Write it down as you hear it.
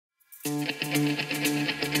Good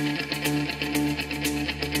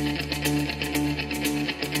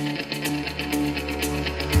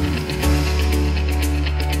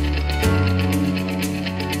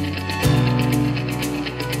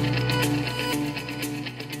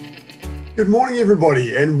morning,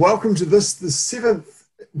 everybody, and welcome to the seventh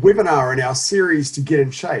webinar in our series to Get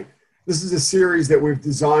in Shape. This is a series that we've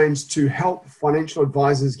designed to help financial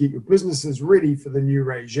advisors get your businesses ready for the new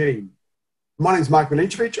regime. My name is Mark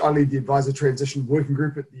Milicevic. I lead the Advisor Transition Working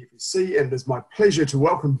Group at the FSC, and it is my pleasure to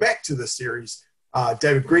welcome back to this series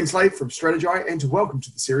David Greenslade from Strategy, and to welcome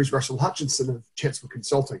to the series Russell Hutchinson of Chatswood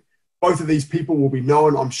Consulting. Both of these people will be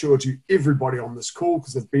known, I'm sure, to everybody on this call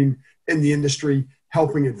because they've been in the industry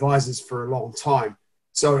helping advisors for a long time.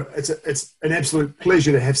 So it's an absolute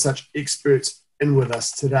pleasure to have such experts in with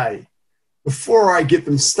us today. Before I get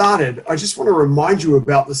them started, I just want to remind you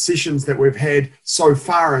about the sessions that we've had so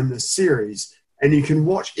far in this series. And you can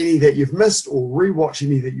watch any that you've missed or rewatch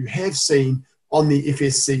any that you have seen on the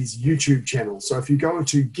FSC's YouTube channel. So if you go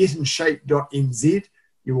to getinshape.nz,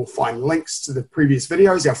 you will find links to the previous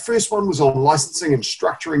videos. Our first one was on licensing and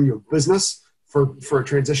structuring your business for a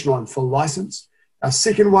transitional and full license. Our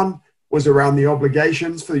second one was around the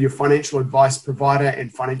obligations for your financial advice provider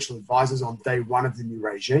and financial advisors on day one of the new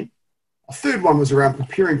regime. Our third one was around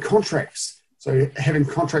preparing contracts. So having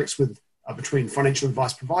contracts with between financial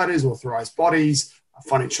advice providers, authorized bodies,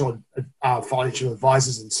 financial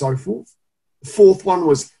advisors, and so forth. The fourth one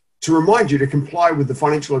was to remind you to comply with the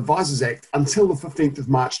Financial Advisors Act until the 15th of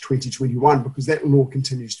March 2021, because that law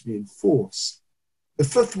continues to be in force. The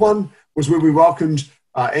fifth one was where we welcomed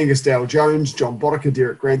Angus Dale-Jones, John Boddicker,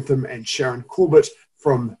 Derek Grantham, and Sharon Corbett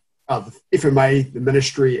from the FMA, the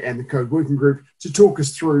Ministry, and the Code Working Group to talk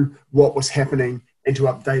us through what was happening and to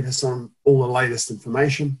update us on all the latest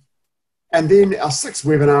information. And then our sixth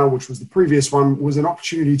webinar, which was the previous one, was an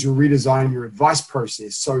opportunity to redesign your advice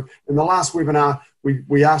process. So in the last webinar,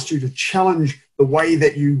 we asked you to challenge the way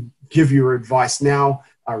that you give your advice now,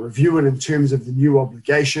 review it in terms of the new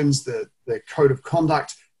obligations, the code of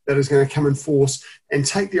conduct that is going to come in force, and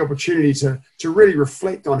take the opportunity to really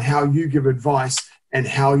reflect on how you give advice and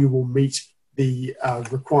how you will meet the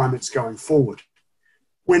requirements going forward.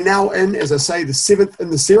 We're now in, as I say, the seventh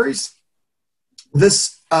in the series.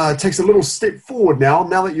 This takes a little step forward now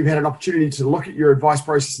that you've had an opportunity to look at your advice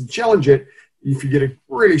process and challenge it. If you get a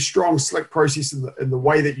really strong, slick process in the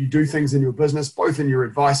way that you do things in your business, both in your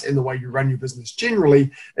advice and the way you run your business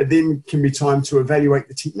generally, it then can be time to evaluate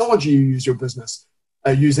the technology you use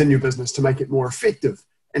in your business to make it more effective.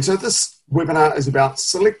 And so this webinar is about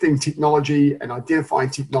selecting technology and identifying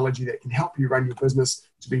technology that can help you run your business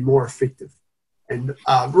to be more effective. And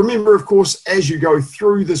remember, of course, as we go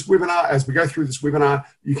through this webinar,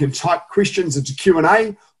 you can type questions into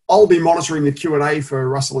Q&A. I'll be monitoring the Q&A for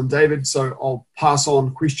Russell and David, so I'll pass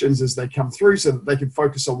on questions as they come through so that they can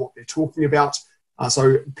focus on what they're talking about.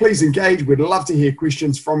 So please engage. We'd love to hear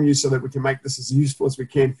questions from you so that we can make this as useful as we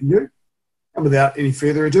can for you. And without any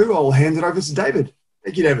further ado, I'll hand it over to David.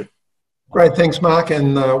 Thank you, David. Great, thanks, Mark,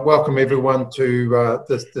 and welcome everyone to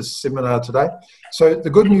this seminar today. So the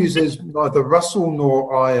good news is neither Russell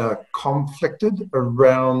nor I are conflicted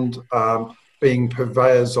around being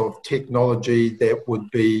purveyors of technology that would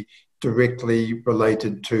be directly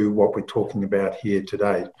related to what we're talking about here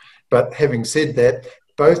today. But having said that,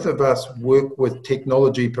 both of us work with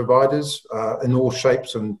technology providers in all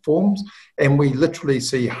shapes and forms, and we literally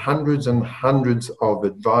see hundreds and hundreds of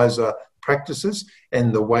advisor practices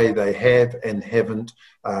and the way they have and haven't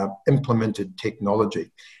implemented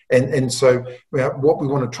technology. And so what we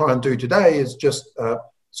want to try and do today is just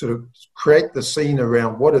sort of create the scene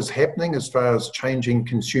around what is happening as far as changing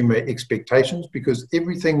consumer expectations, because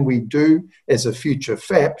everything we do as a future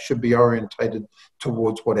FAP should be orientated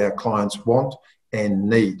towards what our clients want and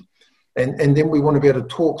need. And then we want to be able to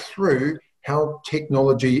talk through how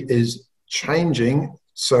technology is changing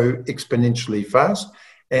so exponentially fast,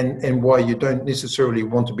 and why you don't necessarily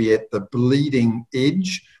want to be at the bleeding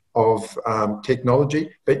edge of technology,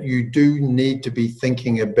 but you do need to be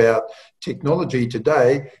thinking about technology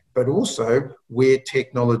today, but also where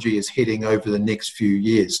technology is heading over the next few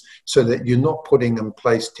years, so that you're not putting in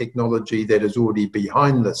place technology that is already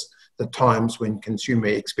behind the times when consumer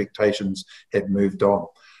expectations have moved on.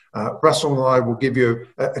 Russell and I will give you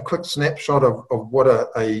a quick snapshot of what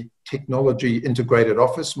a technology integrated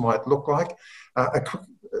office might look like, a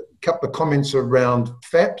couple of comments around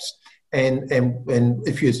FAPs, and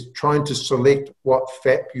if you're trying to select what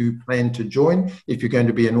FAP you plan to join, if you're going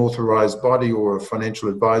to be an authorised body or a financial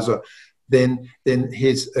advisor, then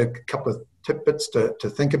here's a couple of tidbits to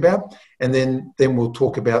think about, and then we'll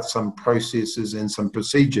talk about some processes and some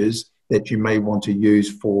procedures that you may want to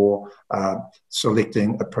use for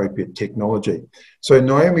selecting appropriate technology. So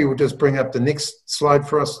Naomi will just bring up the next slide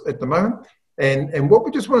for us at the moment. And what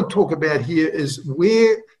we just want to talk about here is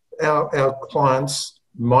where our clients'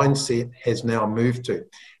 mindset has now moved to.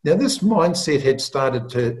 Now, this mindset had started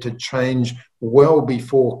to change well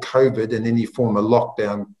before COVID and any form of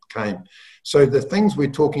lockdown came. So the things we're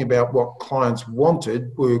talking about, what clients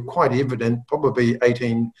wanted, were quite evident probably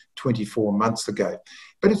 18, 24 months ago.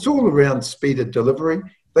 But it's all around speed of delivery.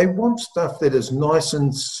 They want stuff that is nice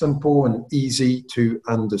and simple and easy to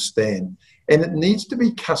understand. And it needs to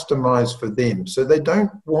be customized for them. So they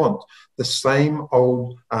don't want the same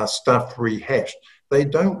old stuff rehashed. They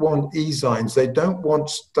don't want e-signs. They don't want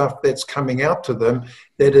stuff that's coming out to them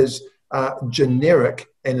that is generic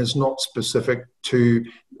and is not specific to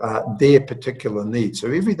their particular needs.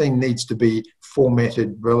 So everything needs to be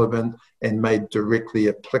formatted, relevant, and made directly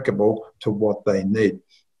applicable to what they need.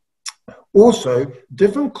 Also,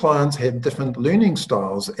 different clients have different learning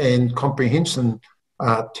styles and comprehension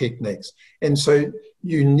techniques. And so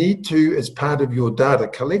you need to, as part of your data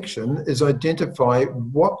collection, is identify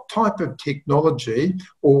what type of technology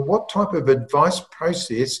or what type of advice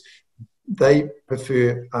process they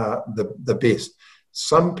prefer the best.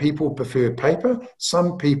 Some people prefer paper,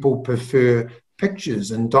 some people prefer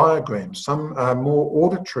pictures and diagrams, some are more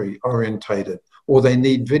auditory orientated, or they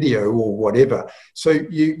need video or whatever. So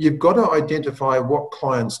you've got to identify what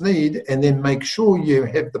clients need and then make sure you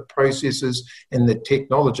have the processes and the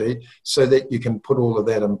technology so that you can put all of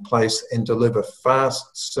that in place and deliver fast,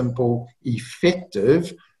 simple,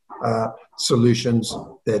 effective solutions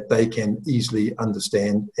that they can easily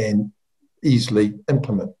understand and easily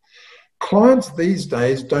implement. Clients these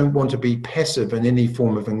days don't want to be passive in any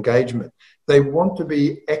form of engagement. They want to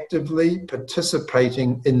be actively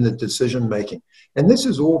participating in the decision making. And this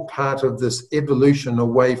is all part of this evolution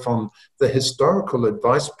away from the historical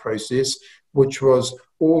advice process, which was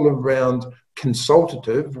all around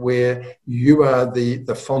consultative, where you are the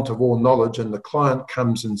font of all knowledge and the client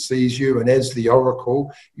comes and sees you, and as the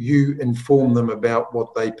oracle, you inform them about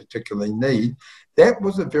what they particularly need. That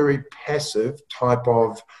was a very passive type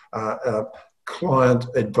of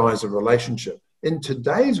client-advisor relationship. In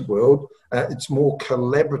today's world, it's more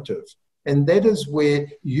collaborative. And that is where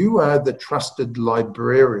you are the trusted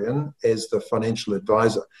librarian as the financial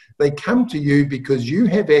advisor. They come to you because you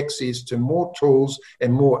have access to more tools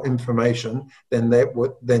and more information than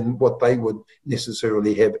what they would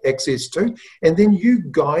necessarily have access to. And then you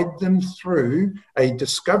guide them through a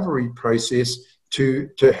discovery process to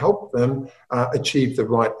help them achieve the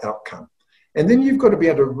right outcome. And then you've got to be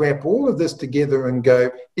able to wrap all of this together and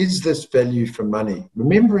go, is this value for money?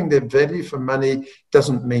 Remembering that value for money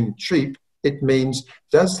doesn't mean cheap. It means,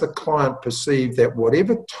 does the client perceive that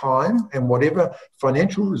whatever time and whatever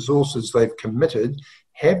financial resources they've committed,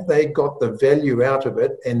 have they got the value out of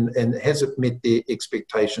it, and has it met their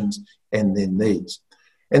expectations and their needs?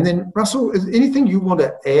 And then, Russell, is anything you want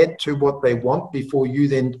to add to what they want before you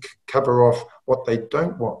then cover off what they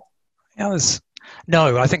don't want?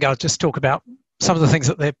 No, I think I'll just talk about some of the things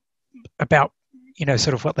that they're about,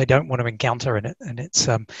 sort of what they don't want to encounter in it. And it's,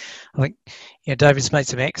 I think, David's made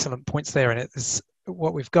some excellent points there. And it's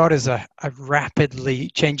what we've got is a rapidly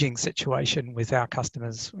changing situation with our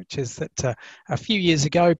customers, which is that a few years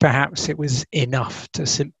ago, perhaps it was enough to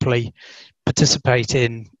simply participate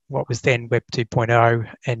in what was then Web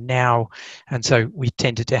 2.0 and so we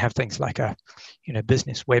tended to have things like a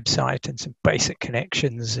business website and some basic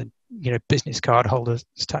connections and business card holders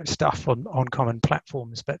type stuff on common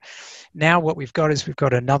platforms. But now what we've got is we've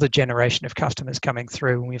got another generation of customers coming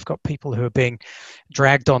through, and we've got people who are being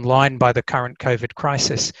dragged online by the current COVID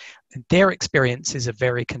crisis. And their experience is a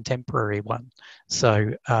very contemporary one.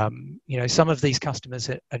 So, some of these customers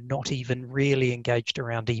are not even really engaged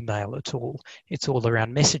around email at all. It's all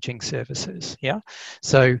around messaging services. Yeah.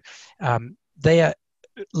 So they are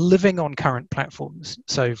living on current platforms.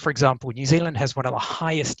 So, for example, New Zealand has one of the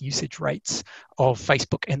highest usage rates of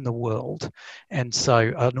Facebook in the world. And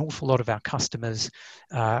so an awful lot of our customers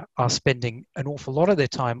are spending an awful lot of their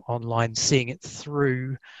time online, seeing it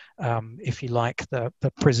through, if you like, the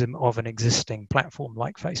prism of an existing platform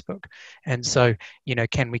like Facebook. And so,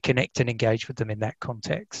 can we connect and engage with them in that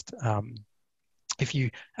context? If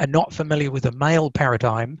you are not familiar with a mail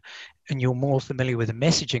paradigm and you're more familiar with a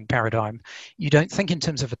messaging paradigm, you don't think in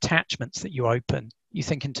terms of attachments that you open. You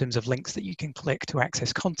think in terms of links that you can click to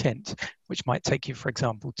access content, which might take you, for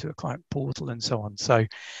example, to a client portal and so on. So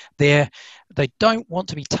they don't want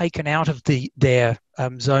to be taken out of their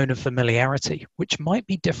zone of familiarity, which might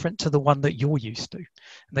be different to the one that you're used to.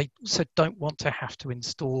 They also don't want to have to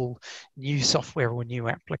install new software or new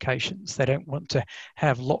applications. They don't want to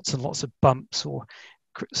have lots and lots of bumps or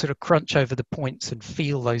sort of crunch over the points and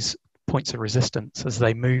feel those points of resistance as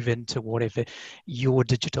they move into whatever your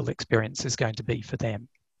digital experience is going to be for them.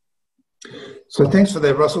 So thanks for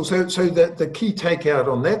that, Russell. So the key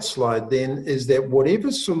takeout on that slide then is that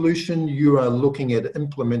whatever solution you are looking at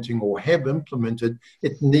implementing or have implemented,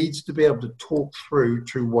 it needs to be able to talk through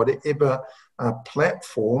to whatever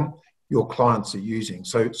platform your clients are using.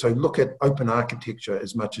 So look at open architecture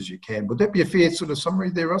as much as you can. Would that be a fair sort of summary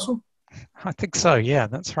there, Russell? I think so, yeah,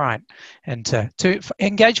 that's right. And to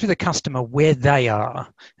engage with the customer where they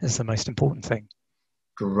are is the most important thing.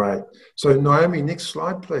 Great. So Naomi, next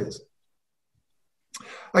slide, please.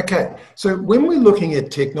 Okay, so when we're looking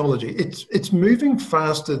at technology, it's moving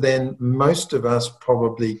faster than most of us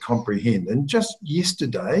probably comprehend. And just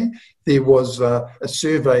yesterday, there was a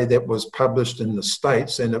survey that was published in the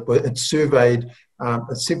States, and it surveyed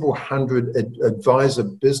several hundred advisor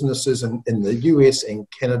businesses in the US and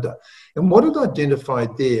Canada. And what it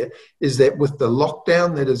identified there is that with the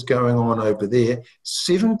lockdown that is going on over there,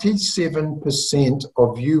 77%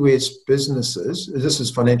 of US businesses, this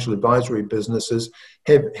is financial advisory businesses,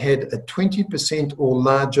 have had a 20% or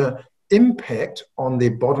larger impact on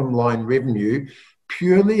their bottom line revenue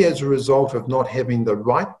purely as a result of not having the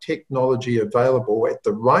right technology available at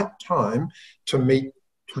the right time to meet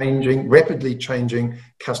rapidly changing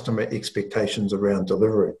customer expectations around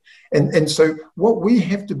delivery. And so what we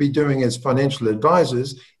have to be doing as financial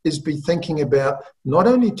advisors is be thinking about not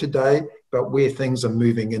only today, but where things are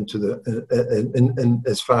moving into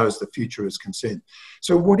as far as the future is concerned.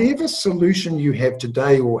 So whatever solution you have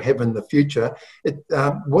today or have in the future,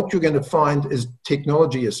 what you're going to find is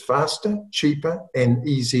technology is faster, cheaper, and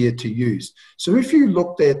easier to use. So if you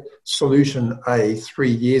looked at solution A 3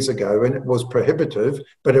 years ago and it was prohibitive,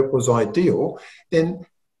 but it was ideal, then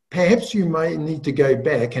perhaps you may need to go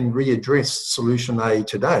back and readdress solution A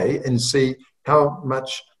today and see how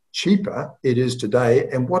much cheaper it is today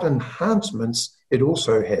and what enhancements it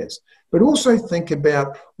also has. But also think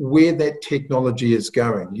about where that technology is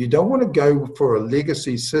going. You don't want to go for a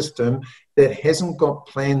legacy system that hasn't got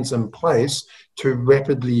plans in place to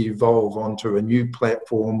rapidly evolve onto a new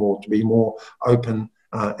platform or to be more open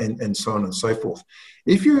and so on and so forth.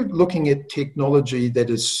 If you're looking at technology that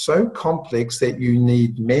is so complex that you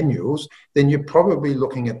need manuals, then you're probably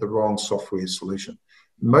looking at the wrong software solution.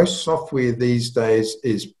 Most software these days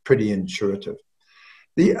is pretty intuitive.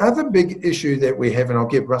 The other big issue that we have, and I'll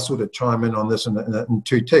get Russell to chime in on this in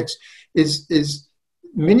 2 ticks, is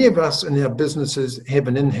many of us in our businesses have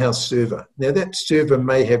an in-house server. Now, that server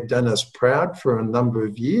may have done us proud for a number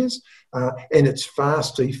of years, and it's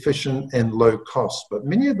fast, efficient, and low cost. But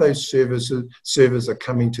many of those servers are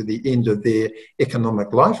coming to the end of their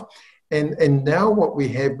economic life. And now what we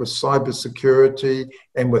have with cybersecurity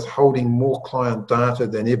and with holding more client data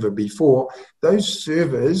than ever before, those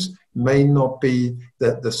servers may not be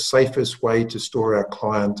the safest way to store our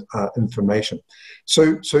client information.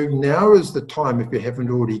 So now is the time, if you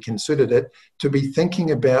haven't already considered it, to be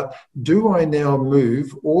thinking about, do I now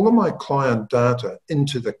move all of my client data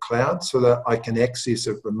into the cloud so that I can access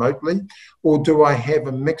it remotely? Or do I have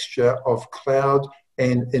a mixture of cloud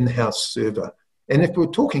and in-house server? And if we're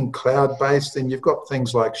talking cloud-based, then you've got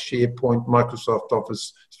things like SharePoint, Microsoft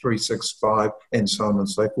Office 365, and so on and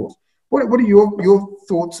so forth. What are your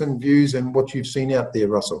thoughts and views and what you've seen out there,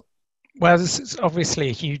 Russell? Well, this is obviously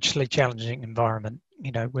a hugely challenging environment,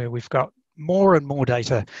 where we've got more and more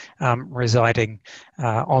data residing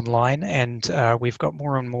online, and we've got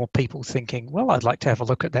more and more people thinking, well, I'd like to have a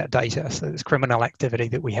look at that data. So there's criminal activity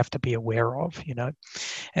that we have to be aware of,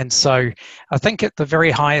 And so I think at the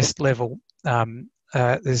very highest level,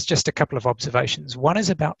 there's just a couple of observations. One is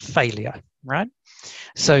about failure, right?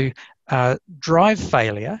 So drive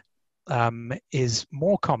failure is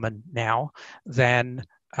more common now than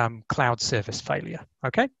cloud service failure,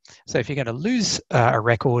 okay? So if you're going to lose a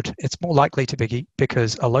record, it's more likely to be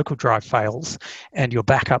because a local drive fails and your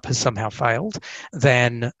backup has somehow failed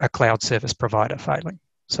than a cloud service provider failing.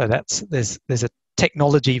 So there's a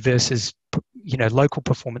technology versus local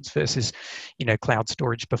performance versus cloud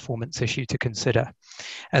storage performance issue to consider.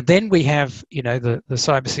 And then we have the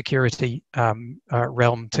cybersecurity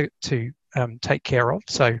realm to take care of.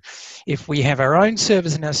 So if we have our own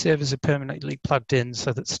servers and our servers are permanently plugged in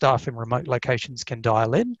so that staff in remote locations can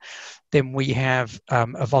dial in, then we have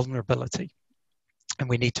a vulnerability. And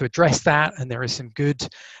we need to address that, and there are some good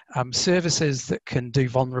services that can do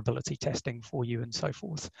vulnerability testing for you and so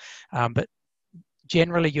forth. But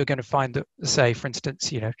generally, you're going to find that, say, for instance,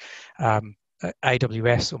 AWS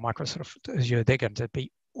or Microsoft Azure, they're going to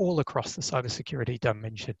be all across the cybersecurity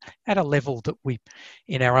dimension at a level that we,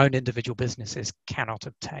 in our own individual businesses, cannot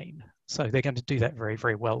obtain. So they're going to do that very,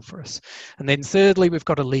 very well for us. And then thirdly, we've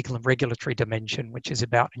got a legal and regulatory dimension, which is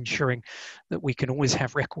about ensuring that we can always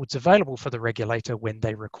have records available for the regulator when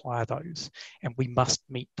they require those. And we must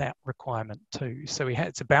meet that requirement too. So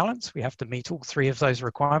it's a balance. We have to meet all three of those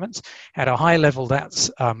requirements. At a high level,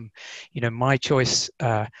 that's, my choice,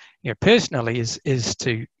 personally is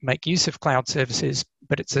to make use of cloud services,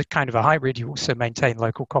 but it's a kind of a hybrid. You also maintain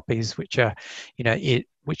local copies, which are,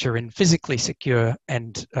 which are in physically secure,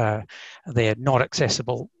 and they're not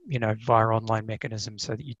accessible, via online mechanisms,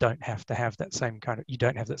 so that you don't have to have that same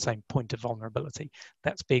point of vulnerability.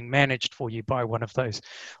 That's being managed for you by one of those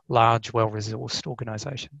large, well-resourced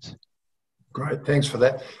organizations. Great, thanks for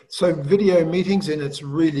that. So video meetings, and it's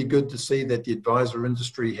really good to see that the advisor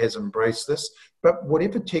industry has embraced this. But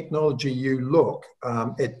whatever technology you look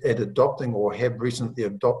at adopting or have recently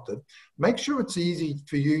adopted, make sure it's easy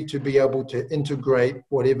for you to be able to integrate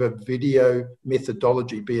whatever video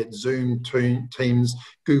methodology, be it Zoom, Teams,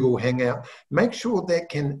 Google Hangout. Make sure that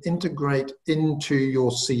can integrate into your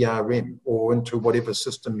CRM or into whatever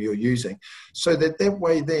system you're using. So that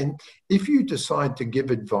way then, if you decide to give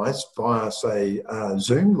advice via, say,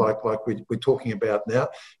 Zoom, like we're talking about now,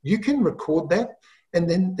 you can record that. And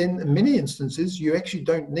then in many instances, you actually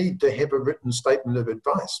don't need to have a written statement of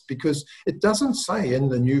advice, because it doesn't say in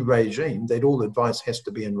the new regime that all advice has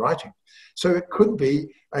to be in writing. So it could be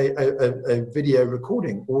a video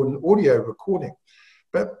recording or an audio recording.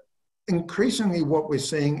 But increasingly what we're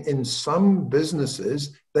seeing in some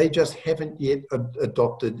businesses, they just haven't yet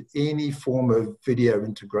adopted any form of video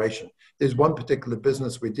integration. There's one particular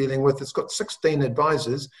business we're dealing with. It's got 16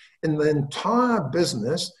 advisors. In the entire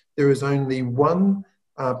business, there is only one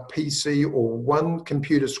PC or one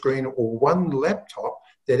computer screen or one laptop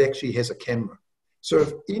that actually has a camera. So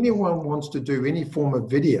if anyone wants to do any form of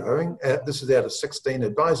videoing, this is out of 16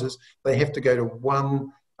 advisors, they have to go to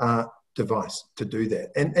one device to do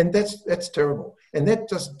that. And that's terrible. And that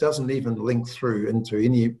just doesn't even link through into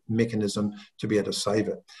any mechanism to be able to save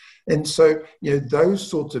it. And so, those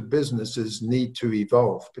sorts of businesses need to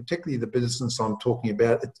evolve, particularly the business I'm talking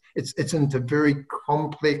about. It's into very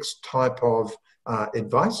complex type of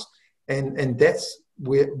advice, and that's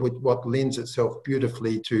what lends itself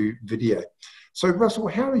beautifully to video. So, Russell,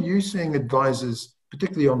 how are you seeing advisors,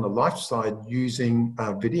 particularly on the life side, using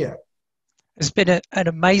video? It's been an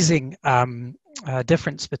amazing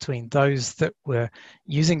difference between those that were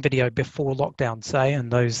using video before lockdown, say,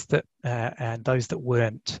 and those that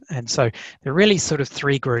weren't. And so there are really sort of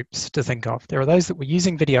three groups to think of. There are those that were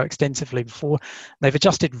using video extensively before. They've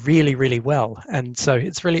adjusted really, really well, and so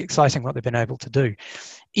it's really exciting what they've been able to do,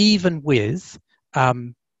 even with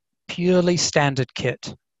purely standard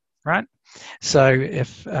kit, right? So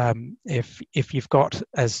if you've got,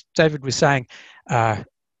 as David was saying,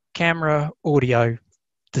 camera, audio,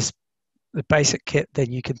 the basic kit, then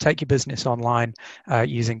you can take your business online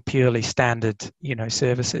using purely standard,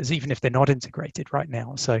 services, even if they're not integrated right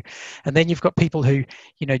now. So, and then you've got people who,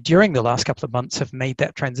 during the last couple of months have made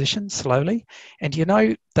that transition slowly, and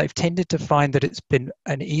they've tended to find that it's been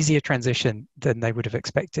an easier transition than they would have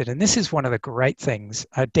expected. And this is one of the great things,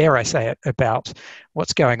 dare I say it, about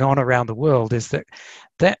what's going on around the world, is that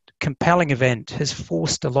compelling event has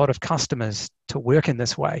forced a lot of customers to work in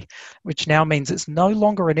this way, which now means it's no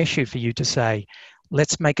longer an issue for you to say,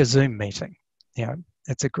 let's make a Zoom meeting.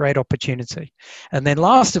 It's a great opportunity. And then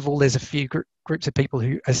last of all, there's a few groups of people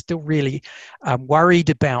who are still really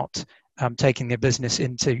worried about taking their business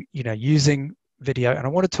into, using video. And I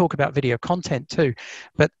want to talk about video content too,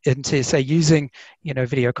 but into, say, using,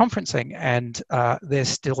 video conferencing, and they're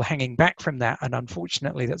still hanging back from that. And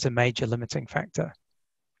unfortunately, that's a major limiting factor.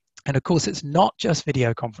 And of course, it's not just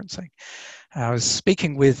video conferencing. I was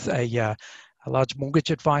speaking with a large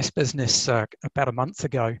mortgage advice business about a month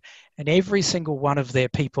ago, and every single one of their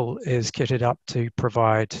people is kitted up to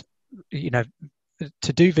provide,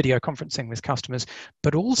 to do video conferencing with customers,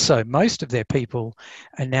 but also most of their people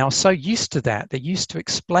are now so used to that, they're used to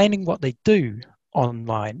explaining what they do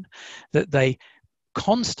online, that they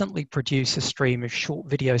constantly produce a stream of short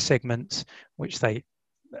video segments, which they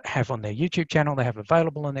have on their YouTube channel, they have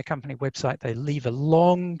available on their company website. They leave a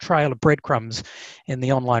long trail of breadcrumbs in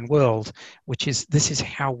the online world, this is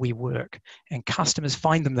how we work, and customers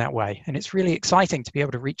find them that way. And it's really exciting to be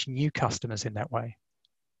able to reach new customers in that way.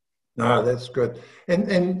 No, that's good.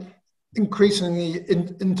 And Increasingly,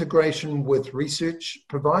 integration with research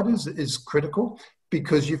providers is critical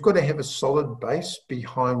because you've got to have a solid base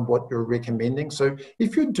behind what you're recommending. So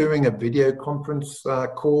if you're doing a video conference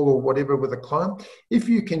call or whatever with a client, if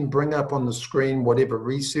you can bring up on the screen whatever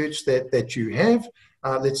research that you have,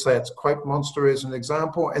 let's say it's Quote Monster as an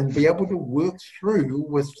example, and be able to work through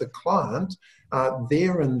with the client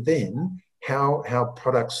there and then how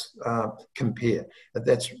products compare.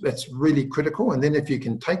 That's really critical. And then if you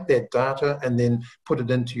can take that data and then put it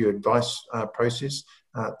into your advice process,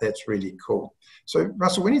 that's really cool. So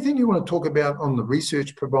Russell, anything you want to talk about on the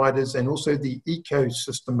research providers and also the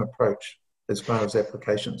ecosystem approach as far as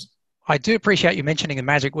applications? I do appreciate you mentioning the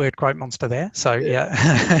magic word Quote Monster there. So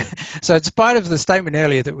yeah, so it's part of the statement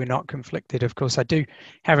earlier that we're not conflicted. Of course, I do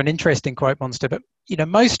have an interest in Quote Monster, but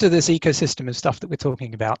most of this ecosystem of stuff that we're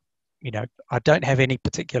talking about, I don't have any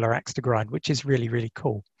particular axe to grind, which is really, really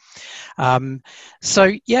cool.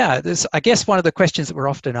 So yeah, I guess one of the questions that we're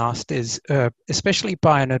often asked is, especially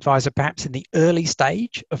by an advisor, perhaps in the early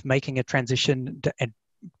stage of making a transition and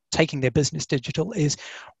taking their business digital, is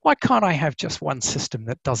why can't I have just one system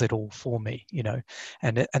that does it all for me?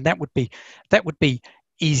 And that would be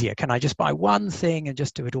easier. Can I just buy one thing and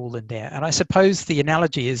just do it all in there? And I suppose the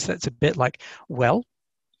analogy is that's a bit like, well,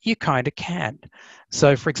 you kind of can.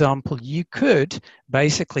 So for example, you could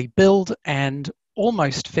basically build and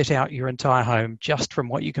almost fit out your entire home just from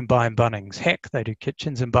what you can buy in Bunnings. Heck, they do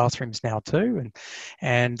kitchens and bathrooms now too,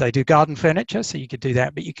 and they do garden furniture, so you could do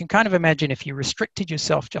that. But you can kind of imagine if you restricted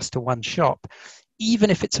yourself just to one shop, even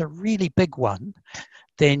if it's a really big one,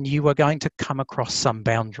 then you are going to come across some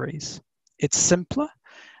boundaries. It's simpler,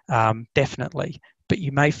 definitely, but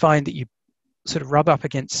you may find that you sort of rub up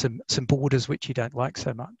against some borders which you don't like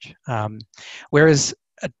so much. Whereas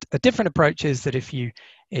a different approach is that if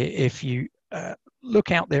you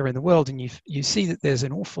look out there in the world and you see that there's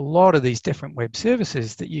an awful lot of these different web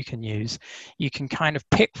services that you can use, you can kind of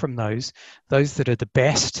pick from those that are the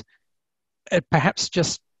best, perhaps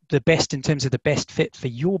just the best in terms of the best fit for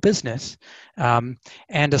your business,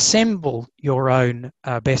 and assemble your own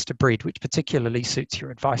best of breed, which particularly suits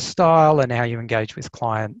your advice style and how you engage with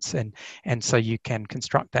clients, and so you can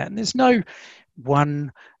construct that. And there's no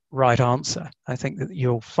one right answer. I think that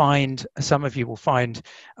some of you will find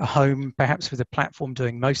a home perhaps with a platform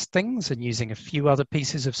doing most things and using a few other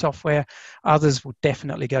pieces of software. Others will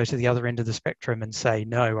definitely go to the other end of the spectrum and say,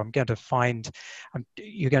 no,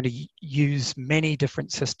 you're going to use many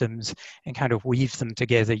different systems and kind of weave them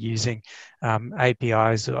together using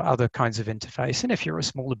APIs or other kinds of interface. And if you're a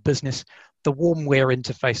smaller business, the warmware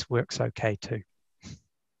interface works okay too.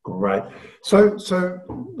 Great. So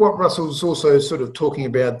what Russell's also sort of talking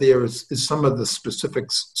about there is some of the specific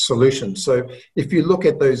solutions. So if you look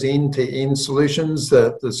at those end-to-end solutions,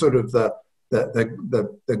 the sort of the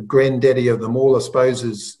granddaddy of them all, I suppose,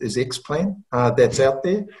 is Xplan that's out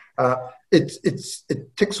there.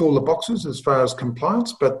 It ticks all the boxes as far as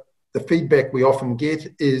compliance, but the feedback we often get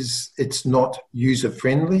is it's not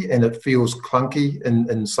user-friendly and it feels clunky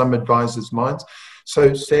in some advisors' minds.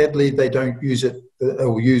 So sadly, they don't use it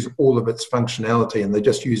or use all of its functionality, and they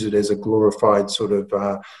just use it as a glorified sort of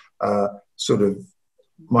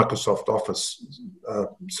Microsoft Office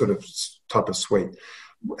sort of type of suite.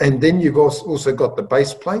 And then you've also got the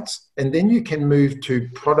base plates, and then you can move to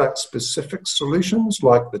product-specific solutions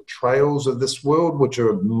like the Trails of this world, which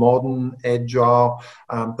are modern, agile.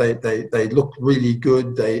 They look really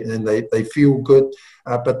good, they feel good,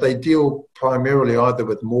 but they deal primarily either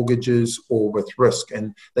with mortgages or with risk,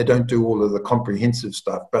 and they don't do all of the comprehensive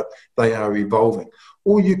stuff, but they are evolving.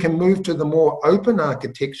 Or you can move to the more open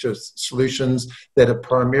architecture solutions that are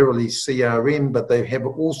primarily CRM, but they have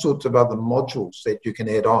all sorts of other modules that you can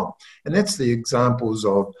add on. And that's the examples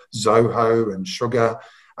of Zoho and Sugar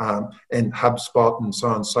and HubSpot and so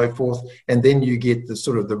on and so forth. And then you get the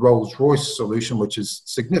sort of the Rolls-Royce solution, which is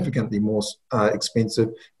significantly more expensive,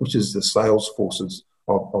 which is the Salesforces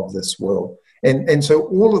of this world. And so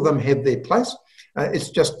all of them have their place. It's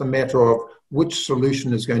just a matter of which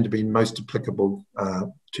solution is going to be most applicable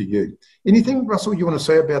to you. Anything, Russell, you want to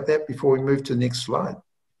say about that before we move to the next slide?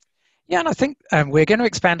 Yeah, and I think we're going to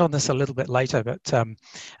expand on this a little bit later, but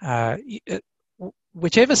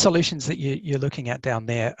whichever solutions that you're looking at down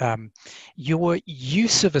there, your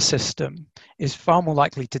use of a system is far more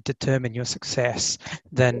likely to determine your success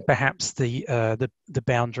than perhaps the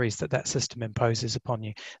boundaries that system imposes upon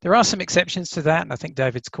you. There are some exceptions to that, and I think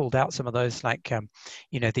David's called out some of those, like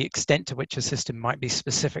the extent to which a system might be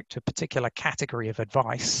specific to a particular category of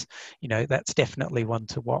advice. That's definitely one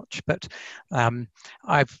to watch. But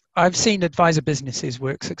I've seen advisor businesses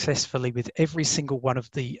work successfully with every single one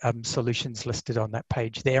of the solutions listed on that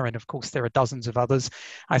page there. And of course, there are dozens of others.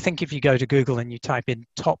 I think if you go to Google and you type in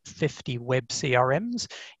top 50 web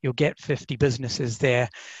CRMs, you'll get 50 businesses there.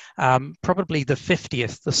 Probably the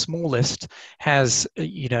 50th, the smallest, has,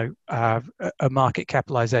 a market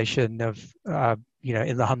capitalization of,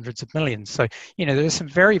 in the hundreds of millions. So, there's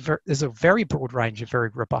there's a very broad range of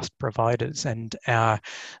very robust providers. And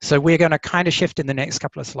so we're going to kind of shift in the next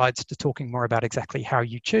couple of slides to talking more about exactly how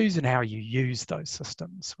you choose and how you use those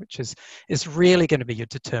systems, which is really going to be your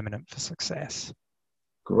determinant for success.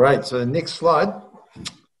 Great. So the next slide.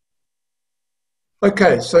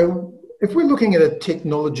 Okay, so if we're looking at a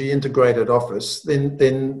technology integrated office, then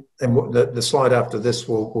the slide after this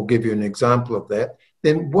will give you an example of that.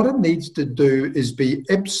 Then what it needs to do is be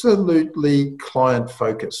absolutely client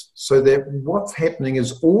focused, so that what's happening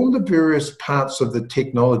is all the various parts of the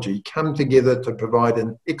technology come together to provide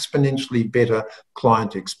an exponentially better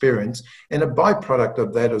client experience. And a byproduct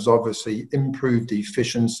of that is obviously improved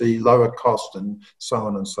efficiency, lower cost, and so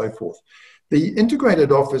on and so forth. The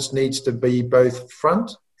integrated office needs to be both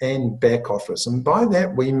front and back office. And by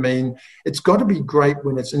that, we mean it's got to be great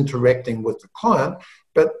when it's interacting with the client,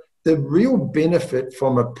 but the real benefit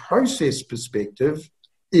from a process perspective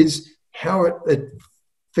is how it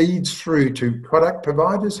feeds through to product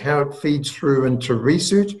providers, how it feeds through into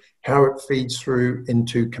research, how it feeds through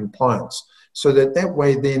into compliance. So that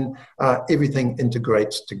way then everything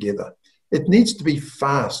integrates together. It needs to be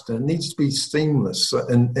fast and it needs to be seamless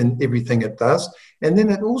in everything it does. And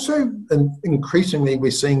then it also, increasingly,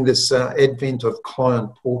 we're seeing this advent of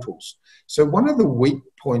client portals. So one of the weak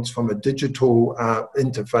points from a digital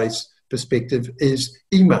interface perspective is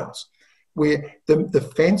emails, where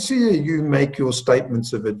the fancier you make your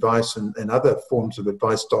statements of advice and other forms of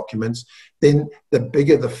advice documents, then the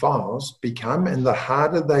bigger the files become and the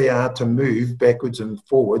harder they are to move backwards and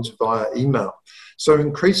forwards via email. So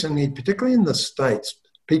increasingly, particularly in the States,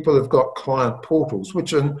 people have got client portals,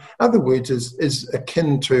 which in other words is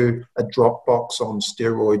akin to a Dropbox on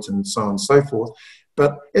steroids and so on and so forth.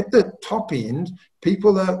 But at the top end,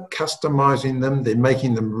 people are customizing them. They're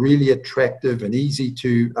making them really attractive and easy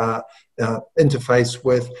to interface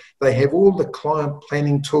with. They have all the client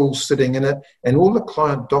planning tools sitting in it, and all the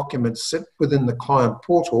client documents sit within the client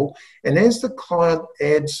portal. And as the client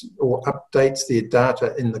adds or updates their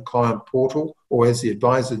data in the client portal, or as the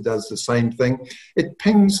advisor does the same thing, it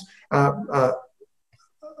pings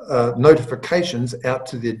notifications out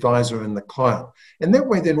to the advisor and the client. And that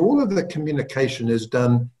way then all of the communication is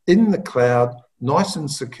done in the cloud, nice and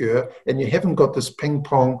secure, and you haven't got this ping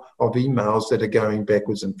pong of emails that are going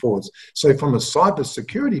backwards and forwards. So from a cyber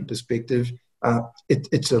security perspective,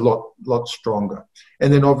 it's a lot stronger.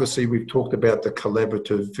 And then obviously we've talked about the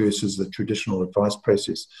collaborative versus the traditional advice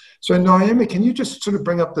process. So Naomi, can you just sort of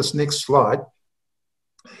bring up this next slide?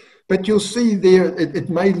 But you'll see there, it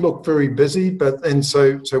may look very busy,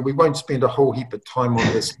 so we won't spend a whole heap of time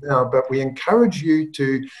on this now, but we encourage you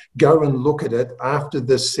to go and look at it after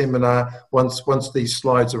this seminar, once these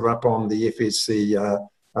slides are up on the FSC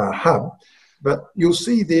hub. But you'll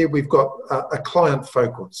see there we've got a client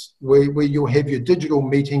focus where you'll have your digital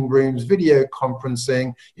meeting rooms, video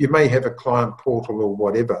conferencing, you may have a client portal or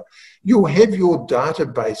whatever. You'll have your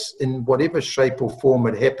database in whatever shape or form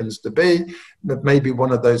it happens to be. That may be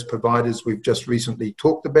one of those providers we've just recently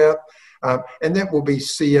talked about. And that will be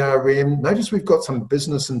CRM. Notice we've got some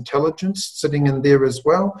business intelligence sitting in there as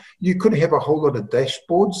well. You could have a whole lot of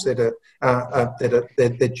dashboards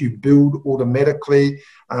that you build automatically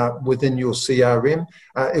within your CRM.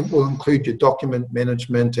 It will include your document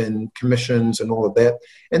management and commissions and all of that.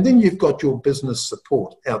 And then you've got your business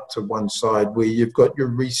support out to one side, where you've got your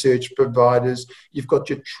research providers, you've got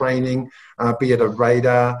your training, be it a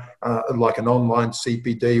radar, like an online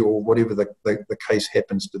CPD or whatever the case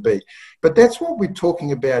happens to be. But that's what we're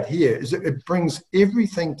talking about here, is it brings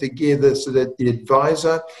everything together so that the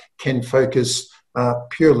advisor can focus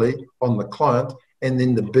purely on the client, and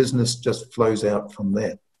then the business just flows out from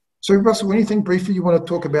that. So Russell, anything briefly you want to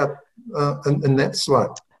talk about in that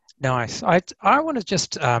slide? Nice. I want to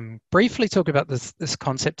just briefly talk about this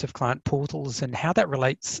concept of client portals and how that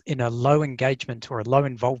relates in a low engagement or a low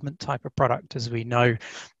involvement type of product, as we know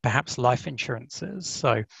perhaps life insurance is.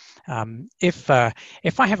 So if I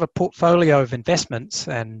have a portfolio of investments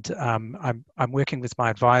and I'm working with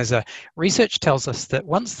my advisor, research tells us that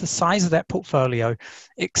once the size of that portfolio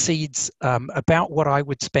exceeds about what I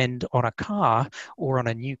would spend on a car or on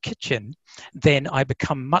a new kitchen, then I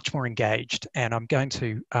become much more engaged, and I'm going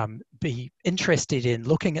to be interested in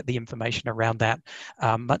looking at the information around that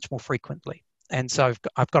much more frequently. And so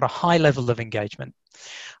I've got a high level of engagement.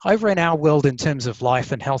 Over in our world, in terms of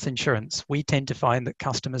life and health insurance, we tend to find that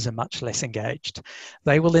customers are much less engaged.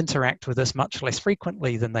 They will interact with us much less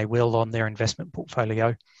frequently than they will on their investment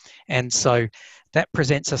portfolio. And so that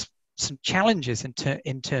presents us some challenges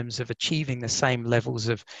in terms of achieving the same levels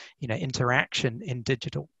of interaction in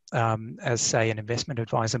digital as, say, an investment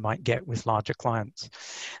advisor might get with larger clients.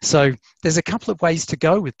 So there's a couple of ways to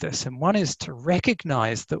go with this. And one is to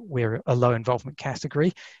recognize that we're a low involvement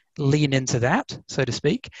category, lean into that, so to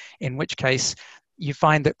speak, in which case you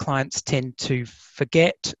find that clients tend to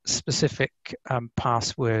forget specific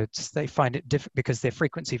passwords. They find it difficult because their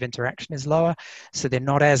frequency of interaction is lower, so they're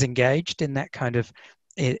not as engaged in that kind of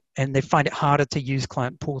and they find it harder to use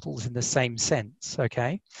client portals in the same sense,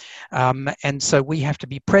 okay? And so we have to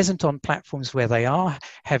be present on platforms where they are,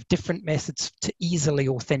 have different methods to easily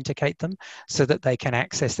authenticate them so that they can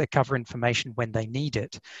access their cover information when they need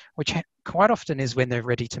it, which quite often is when they're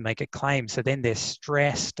ready to make a claim. So then they're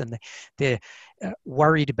stressed and they're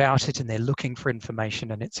worried about it and they're looking for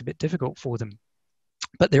information and it's a bit difficult for them.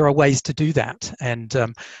 But there are ways to do that, and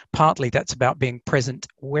partly that's about being present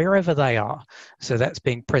wherever they are. So that's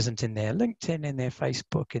being present in their LinkedIn, in their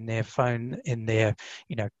Facebook, in their phone, in their,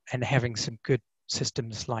 and having some good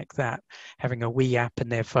systems like that, having a wee app in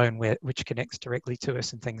their phone which connects directly to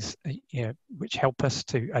us and things, which help us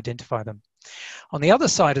to identify them. On the other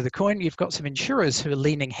side of the coin, you've got some insurers who are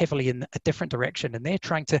leaning heavily in a different direction, and they're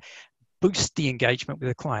trying to boost the engagement with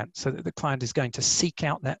the client so that the client is going to seek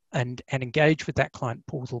out that and engage with that client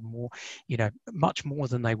portal more, much more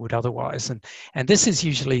than they would otherwise. And this is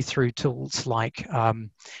usually through tools like,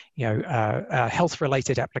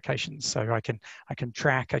 health-related applications. So I can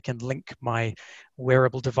track, I can link my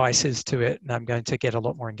wearable devices to it, and I'm going to get a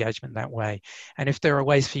lot more engagement that way. And if there are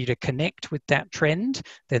ways for you to connect with that trend,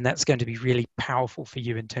 then that's going to be really powerful for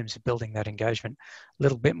you in terms of building that engagement. A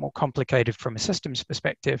little bit more complicated from a systems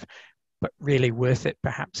perspective, but really worth it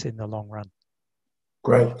perhaps in the long run.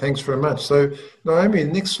 Great, thanks very much. So Naomi,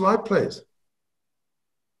 next slide, please.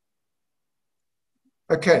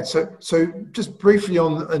 Okay, so just briefly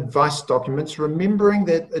on advice documents, remembering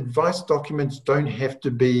that advice documents don't have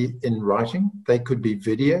to be in writing. They could be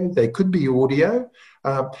video, they could be audio.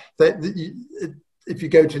 If you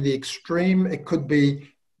go to the extreme, it could be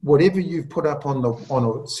whatever you've put up on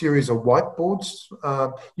a series of whiteboards.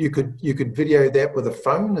 You could video that with a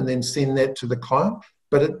phone and then send that to the client,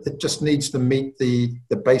 but it just needs to meet the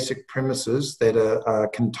basic premises that are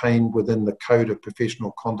contained within the Code of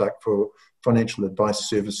Professional Conduct for Financial Advice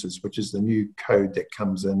Services, which is the new code that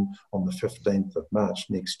comes in on the 15th of March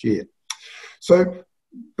next year. So,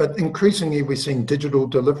 but increasingly we're seeing digital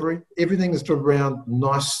delivery. Everything is around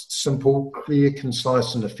nice, simple, clear,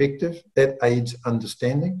 concise, and effective. That aids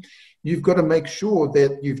understanding. You've got to make sure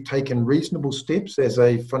that you've taken reasonable steps as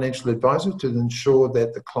a financial advisor to ensure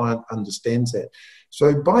that the client understands that.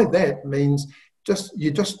 So by that means you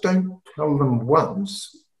just don't tell them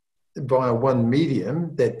once via one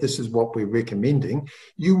medium that this is what we're recommending.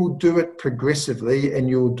 You will do it progressively, and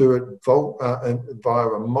you'll do it via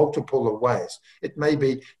a multiple of ways. It may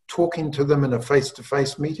be talking to them in a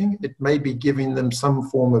face-to-face meeting. It may be giving them some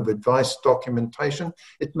form of advice documentation.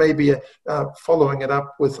 It may be following it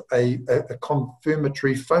up with a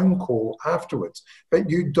confirmatory phone call afterwards. But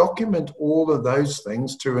you document all of those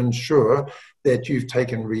things to ensure that you've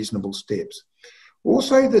taken reasonable steps.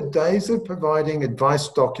 Also, the days of providing advice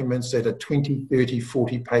documents that are 20, 30,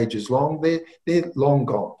 40 pages long, they're long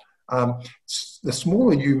gone. The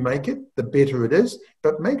smaller you make it, the better it is,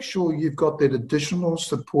 but make sure you've got that additional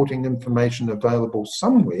supporting information available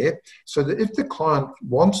somewhere so that if the client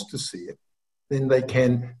wants to see it, then they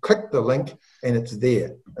can click the link and it's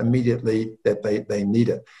there immediately that they need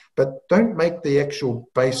it. But don't make the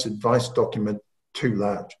actual base advice document too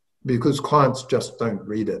large, because clients just don't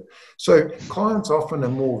read it. So clients often are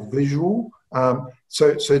more visual.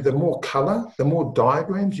 So the more color, the more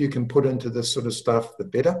diagrams you can put into this sort of stuff, the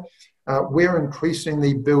better. We're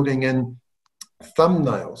increasingly building in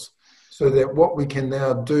thumbnails so that what we can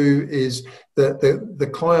now do is that the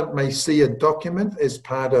client may see a document as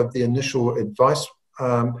part of the initial advice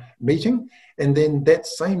meeting, and then that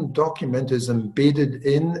same document is embedded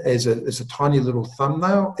in as a tiny little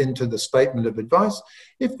thumbnail into the statement of advice.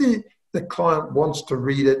 If the client wants to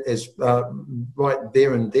read it as right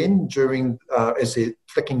there and then during as they're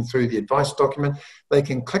flicking through the advice document, they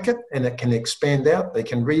can click it and it can expand out. They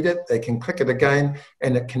can read it, they can click it again,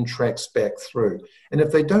 and it contracts back through. And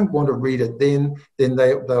if they don't want to read it then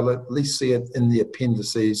they'll at least see it in the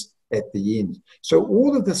appendices at the end. So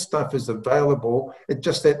all of this stuff is available. It's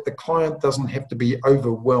just that the client doesn't have to be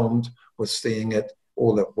overwhelmed with seeing it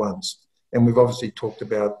all at once. And we've obviously talked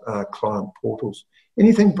about client portals.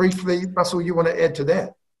 Anything briefly, Russell, you want to add to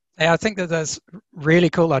that? Yeah, I think that that's really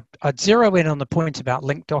cool. I'd zero in on the point about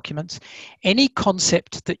linked documents. Any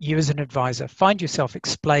concept that you as an advisor find yourself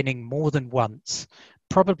explaining more than once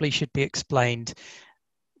probably should be explained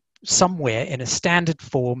somewhere in a standard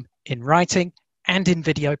form, in writing and in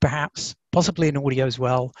video perhaps, possibly in audio as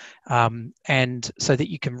well, and so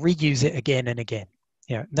that you can reuse it again and again.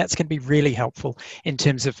 That's going to be really helpful in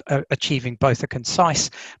terms of achieving both a concise,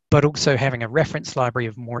 but also having a reference library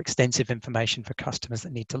of more extensive information for customers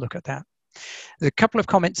that need to look at that. There's a couple of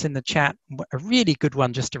comments in the chat, a really good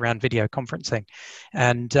one just around video conferencing.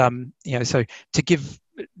 And, so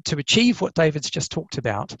to achieve what David's just talked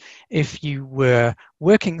about, if you were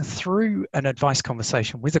working through an advice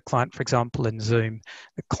conversation with a client, for example, in Zoom,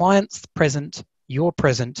 the client's present, you're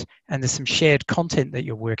present, and there's some shared content that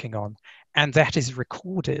you're working on, and that is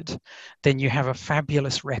recorded, then you have a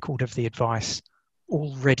fabulous record of the advice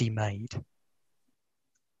already made.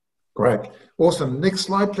 Great. Awesome. Next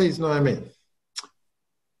slide, please, Naomi.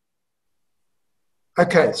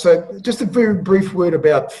 Okay, so just a very brief word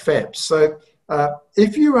about FAPs. So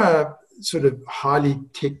if you are sort of highly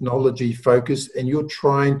technology focused and you're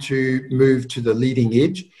trying to move to the leading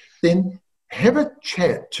edge, then have a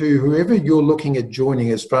chat to whoever you're looking at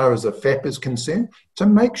joining as far as a FAP is concerned to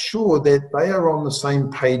make sure that they are on the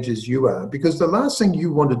same page as you are. Because the last thing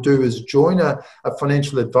you want to do is join a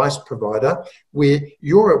financial advice provider where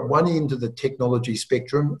you're at one end of the technology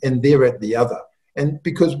spectrum and they're at the other. And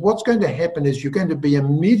because what's going to happen is you're going to be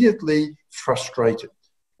immediately frustrated.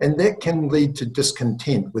 And that can lead to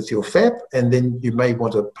discontent with your FAP, and then you may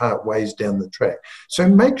want to part ways down the track. So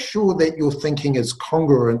make sure that your thinking is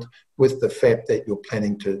congruent with the FAP that you're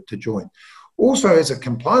planning to join. Also, as a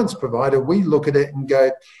compliance provider, we look at it and go,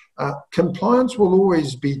 compliance will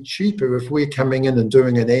always be cheaper if we're coming in and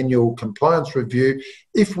doing an annual compliance review,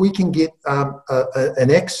 if we can get an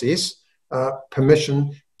access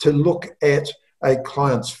permission to look at a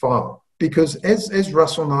client's file. Because as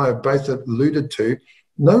Russell and I have both alluded to,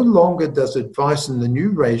 no longer does advice in the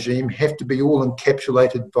new regime have to be all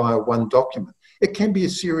encapsulated via one document. It can be a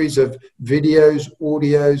series of videos,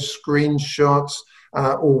 audios, screenshots,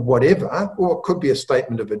 or whatever, or it could be a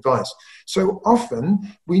statement of advice. So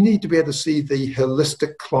often we need to be able to see the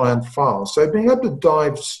holistic client file. So being able to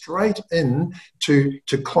dive straight in to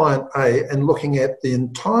client A and looking at the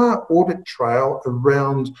entire audit trail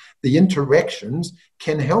around the interactions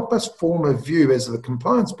can help us form a view as the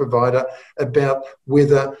compliance provider about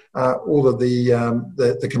whether all of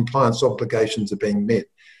the compliance obligations are being met.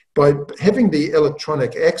 By having the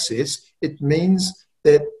electronic access, it means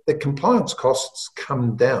that the compliance costs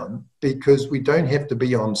come down because we don't have to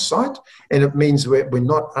be on site, and it means we're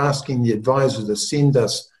not asking the advisor to send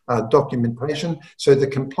us documentation, so the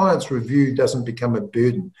compliance review doesn't become a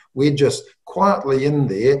burden. We're just quietly in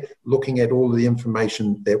there looking at all the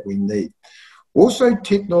information that we need. Also,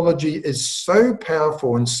 technology is so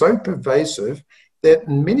powerful and so pervasive that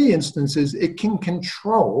in many instances, it can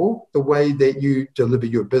control the way that you deliver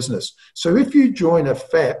your business. So if you join a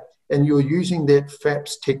FAP and you're using that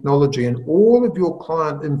FAP's technology and all of your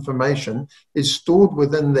client information is stored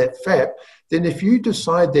within that FAP, then if you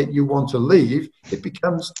decide that you want to leave, it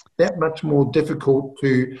becomes that much more difficult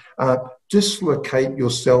to dislocate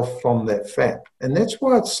yourself from that FAP. And that's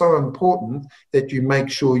why it's so important that you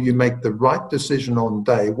make sure you make the right decision on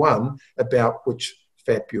day one about which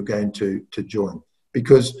FAP you're going to join.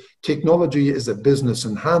 Because technology is a business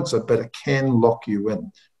enhancer, but it can lock you in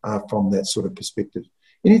from that sort of perspective.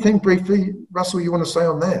 Anything briefly, Russell, you want to say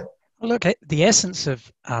on that? Look, the essence of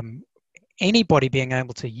anybody being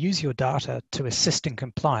able to use your data to assist in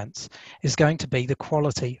compliance is going to be the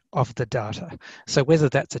quality of the data. So whether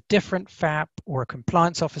that's a different FAP or a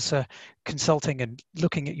compliance officer consulting and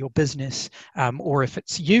looking at your business, or if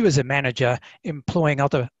it's you as a manager employing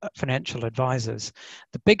other financial advisors,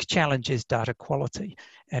 the big challenge is data quality.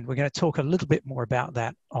 And we're going to talk a little bit more about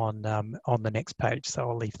that on the next page. So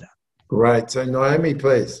I'll leave that. Great. So Naomi,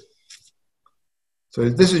 please. So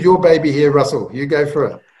this is your baby here, Russell. You go for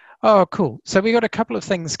it. Oh, cool. So we got a couple of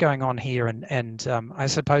things going on here, and I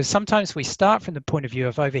suppose sometimes we start from the point of view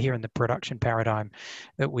of over here in the production paradigm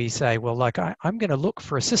that we say, well, like I'm going to look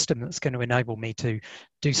for a system that's going to enable me to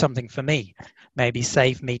do something for me, maybe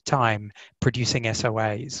save me time producing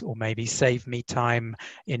SOAs, or maybe save me time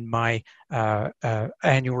in my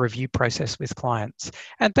annual review process with clients.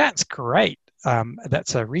 And that's great.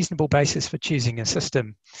 that's a reasonable basis for choosing a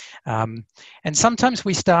system. And sometimes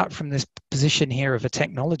we start from this position here of a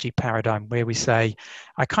technology paradigm where we say,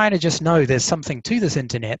 I kind of just know there's something to this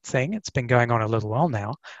internet thing. It's been going on a little while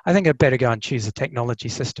now. I think I'd better go and choose a technology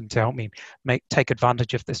system to help me take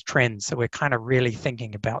advantage of this trend. So we're kind of really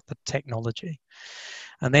thinking about the technology.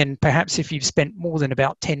 And then perhaps if you've spent more than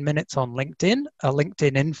about 10 minutes on LinkedIn, a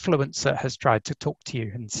LinkedIn influencer has tried to talk to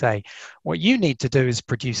you and say, what you need to do is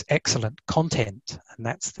produce excellent content. And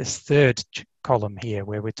that's this third column here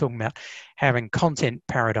where we're talking about having content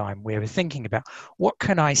paradigm, where we're thinking about what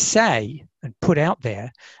can I say and put out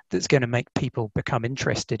there that's going to make people become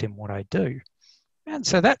interested in what I do. And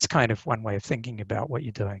so that's kind of one way of thinking about what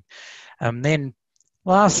you're doing. Then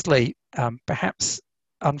lastly, perhaps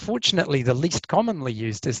unfortunately, the least commonly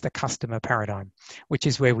used is the customer paradigm, which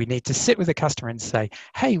is where we need to sit with the customer and say,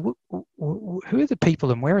 hey, who are the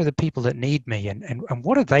people and where are the people that need me, and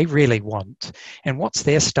what do they really want, and what's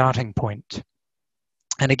their starting point?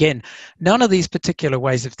 And again, none of these particular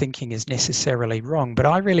ways of thinking is necessarily wrong, but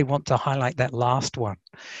I really want to highlight that last one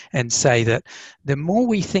and say that the more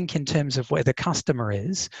we think in terms of where the customer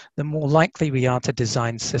is, the more likely we are to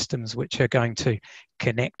design systems which are going to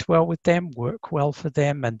connect well with them, work well for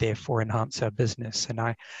them, and therefore enhance our business. And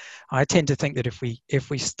I tend to think that if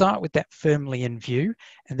we start with that firmly in view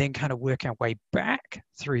and then kind of work our way back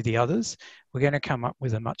through the others, we're going to come up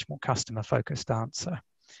with a much more customer-focused answer.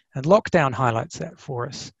 And lockdown highlights that for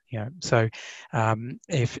us. So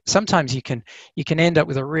if sometimes you can end up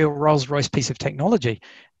with a real Rolls-Royce piece of technology,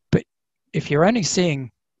 but if you're only seeing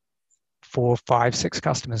 4, 5, 6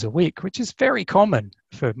 customers a week, which is very common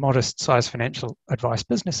for modest-sized financial advice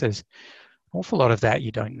businesses, an awful lot of that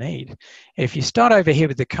you don't need. If you start over here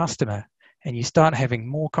with the customer and you start having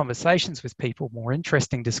more conversations with people, more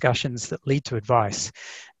interesting discussions that lead to advice,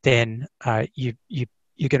 then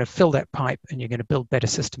you're going to fill that pipe and you're going to build better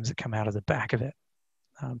systems that come out of the back of it.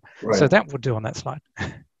 Right. So that would do on that slide.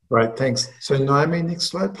 Right, thanks. So Naomi, next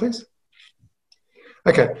slide, please.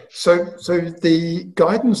 Okay, so the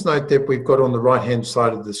guidance note that we've got on the right-hand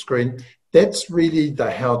side of the screen, that's really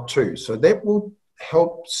the how-to. So that will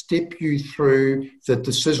help step you through the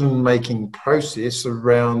decision-making process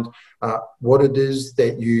around what it is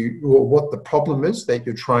that or what the problem is that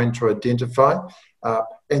you're trying to identify,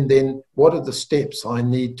 and then what are the steps I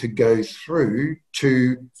need to go through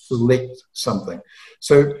to select something.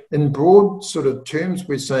 So in broad sort of terms,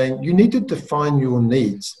 we're saying you need to define your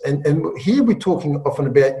needs. And here we're talking often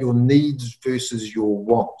about your needs versus your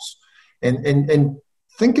wants. And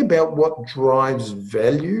think about what drives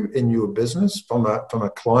value in your business from a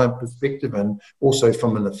client perspective and also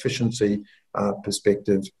from an efficiency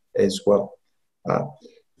perspective as well.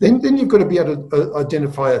 Then you've got to be able to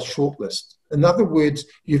identify a shortlist. In other words,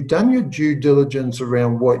 you've done your due diligence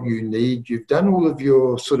around what you need. You've done all of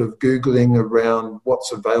your sort of Googling around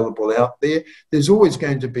what's available out there. There's always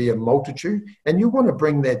going to be a multitude, and you want to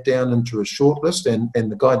bring that down into a shortlist,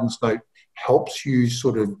 and the guidance note helps you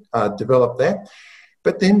sort of develop that.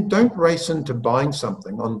 But then don't race into buying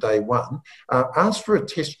something on day one. Ask for a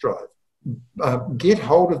test drive. Get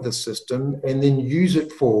hold of the system and then use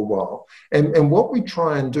it for a while. And what we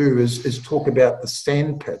try and do is talk about the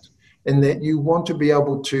sandpit, and that you want to be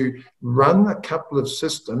able to run a couple of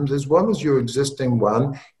systems as well as your existing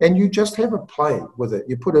one, and you just have a play with it.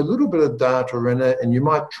 You put a little bit of data in it, and you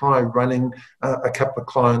might try running a couple of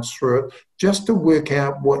clients through it just to work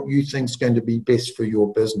out what you think is going to be best for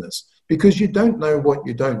your business, because you don't know what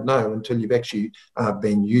you don't know until you've actually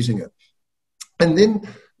been using it. And then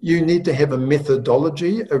you need to have a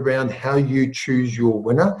methodology around how you choose your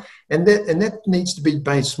winner, and that needs to be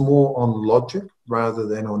based more on logic rather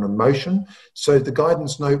than on emotion. So the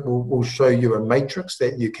guidance note will show you a matrix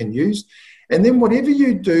that you can use. And then whatever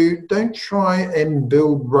you do, don't try and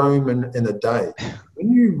build Rome in a day.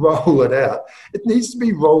 When you roll it out, it needs to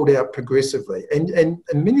be rolled out progressively. And in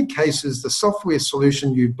many cases, the software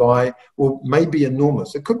solution you buy may be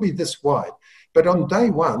enormous. It could be this wide. But on day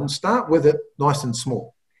one, start with it nice and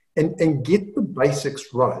small. And get the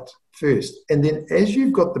basics right first. And then as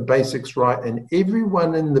you've got the basics right and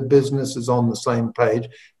everyone in the business is on the same page,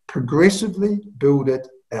 progressively build it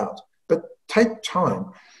out. But take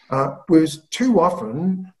time. Whereas too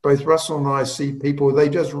often, both Russell and I see people, they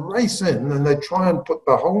just race in and they try and put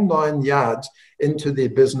the whole 9 yards into their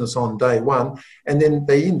business on day one, and then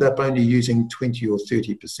they end up only using 20 or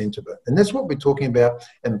 30% of it. And that's what we're talking about,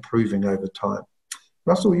 improving over time.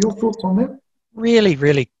 Russell, your thoughts on that? Really,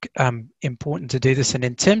 really important to do this. And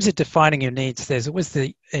in terms of defining your needs, there's always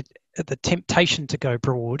the temptation to go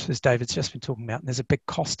broad, as David's just been talking about, and there's a big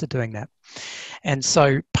cost to doing that. And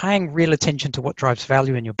so paying real attention to what drives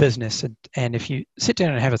value in your business, and if you sit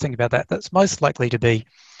down and have a think about that, that's most likely to be,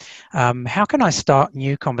 how can I start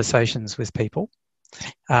new conversations with people?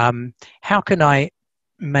 How can I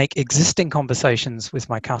make existing conversations with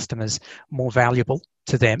my customers more valuable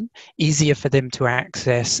to them, easier for them to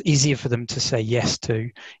access, easier for them to say yes to,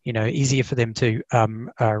 easier for them to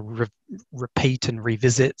repeat and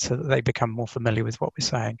revisit so that they become more familiar with what we're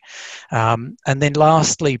saying. And then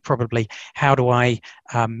lastly, probably, how do I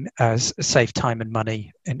save time and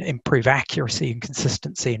money and improve accuracy and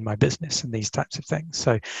consistency in my business and these types of things.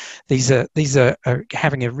 So these are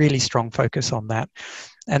having a really strong focus on that.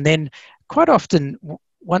 And then quite often,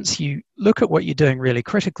 once you look at what you're doing really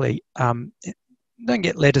critically, don't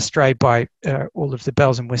get led astray by all of the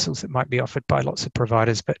bells and whistles that might be offered by lots of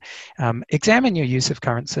providers, but examine your use of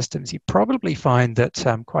current systems. You probably find that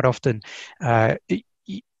quite often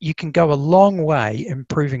you can go a long way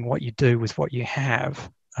improving what you do with what you have.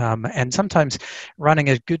 And sometimes running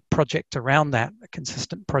a good project around that, a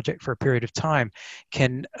consistent project for a period of time,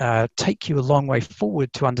 can take you a long way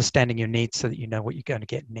forward to understanding your needs so that you know what you're going to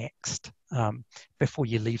get next before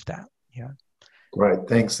you leave that. Great,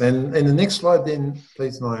 thanks. And the next slide then,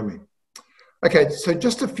 please, Naomi. Okay, so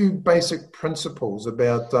just a few basic principles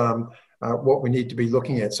about what we need to be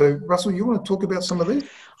looking at. So, Russell, you want to talk about some of these?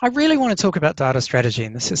 I really want to talk about data strategy,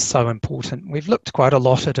 and this is so important. We've looked quite a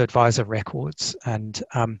lot at advisor records, and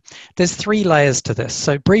there's 3 layers to this.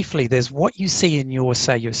 So briefly, there's what you see in your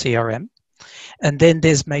CRM, and then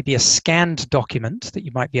there's maybe a scanned document that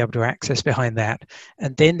you might be able to access behind that,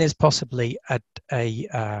 and then there's possibly a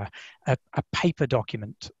paper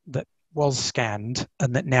document that was scanned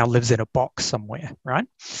and that now lives in a box somewhere, right?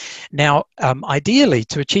 Now, ideally,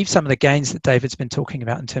 to achieve some of the gains that David's been talking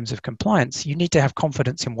about in terms of compliance, you need to have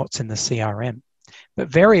confidence in what's in the CRM. But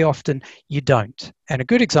very often you don't. And a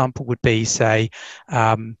good example would be, say,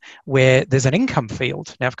 where there's an income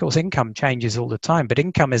field. Now, of course, income changes all the time, but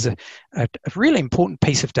income is a really important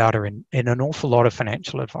piece of data in an awful lot of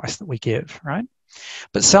financial advice that we give, right?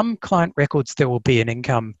 But some client records, there will be an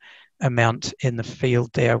income amount in the field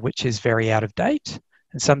there which is very out of date,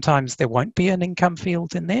 and sometimes there won't be an income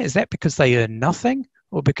field in there. Is that because they earn nothing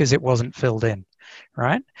or because it wasn't filled in,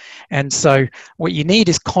 right? And so what you need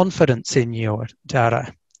is confidence in your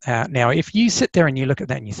data. Now, if you sit there and you look at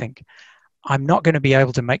that and you think, I'm not going to be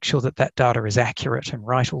able to make sure that that data is accurate and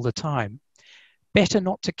right all the time, better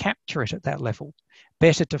not to capture it at that level.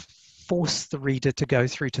 Better to force the reader to go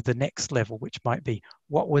through to the next level, which might be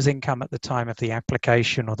what was income at the time of the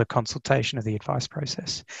application or the consultation of the advice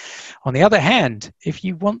process. On the other hand, if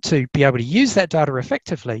you want to be able to use that data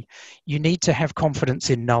effectively, you need to have confidence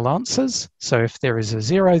in null answers. So if there is a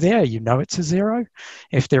 0 there, you know it's a 0.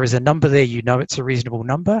 If there is a number there, you know it's a reasonable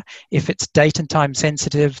number. If it's date and time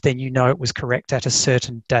sensitive, then you know it was correct at a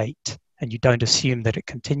certain date, and you don't assume that it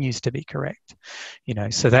continues to be correct.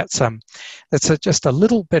 So that's just a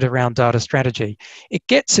little bit around data strategy. It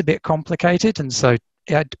gets a bit complicated, and so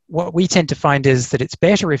what we tend to find is that it's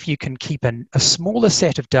better if you can keep a smaller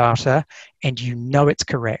set of data and you know it's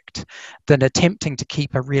correct, than attempting to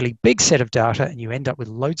keep a really big set of data and you end up with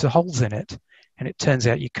loads of holes in it, and it turns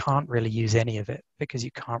out you can't really use any of it because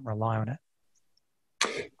you can't rely on it.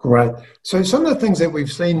 Great. So some of the things that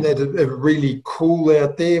we've seen that are really cool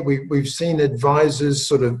out there, we've seen advisors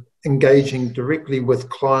sort of engaging directly with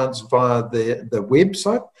clients via the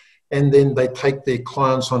website, and then they take their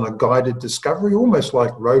clients on a guided discovery, almost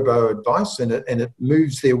like robo-advice, and it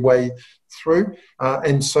moves their way through.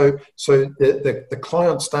 And so the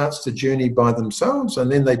client starts the journey by themselves,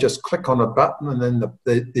 and then they just click on a button, and then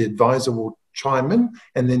the advisor will chime in,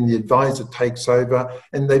 and then the advisor takes over,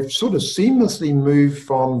 and they've sort of seamlessly moved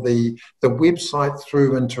from the website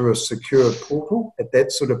through into a secure portal at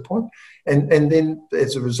that sort of point. And then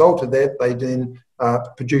as a result of that, they then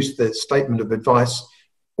produce the statement of advice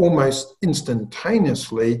almost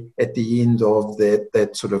instantaneously at the end of that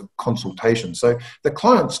sort of consultation. So the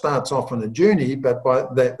client starts off on a journey, but by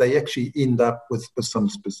that they actually end up with some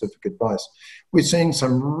specific advice. We're seeing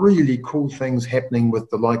some really cool things happening with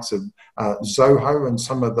the likes of Zoho and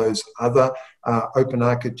some of those other open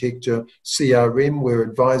architecture CRM, where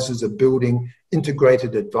advisors are building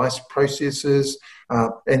integrated advice processes,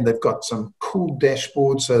 and they've got some cool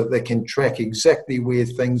dashboards so that they can track exactly where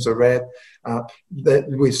things are at. That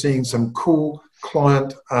we're seeing some cool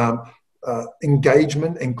client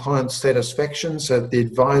engagement and client satisfaction, so that the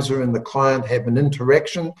advisor and the client have an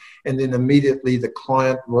interaction, and then immediately the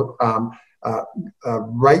client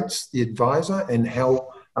rates the advisor and how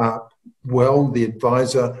well the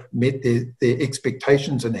advisor met their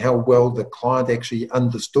expectations and how well the client actually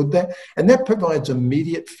understood that. And that provides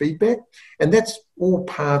immediate feedback. And that's all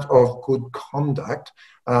part of good conduct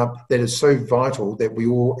that is so vital that we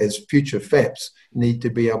all, as future FAPs, need to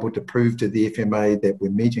be able to prove to the FMA that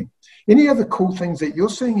we're meeting. Any other cool things that you're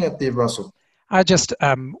seeing out there, Russell? I just,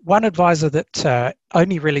 one advisor that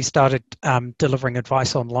only really started delivering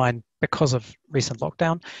advice online because of recent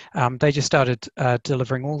lockdown, they just started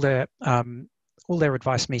delivering all their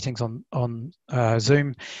advice meetings on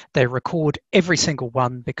Zoom. They record every single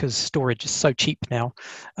one because storage is so cheap now.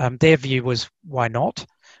 Their view was, why not?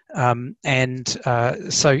 So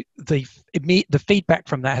the feedback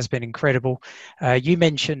from that has been incredible. You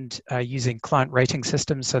mentioned using client rating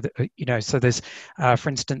systems, so that so there's, for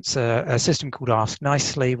instance, a system called Ask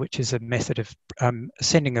Nicely, which is a method of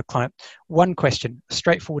sending a client one question, a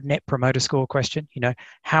straightforward Net Promoter Score question.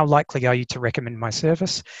 How likely are you to recommend my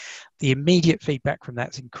service? The immediate feedback from that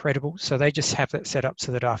is incredible. So they just have that set up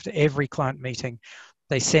so that after every client meeting,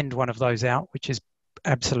 they send one of those out, which is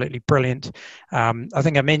absolutely brilliant. I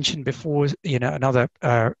think I mentioned before, another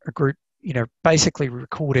a group, basically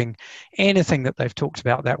recording anything that they've talked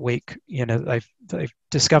about that week. They've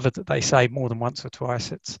discovered that they say more than once or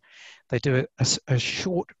twice. They do a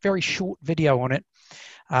short, very short video on it.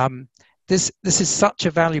 This is such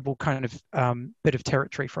a valuable kind of bit of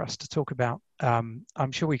territory for us to talk about.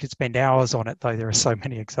 I'm sure we could spend hours on it, though there are so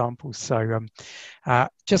many examples. So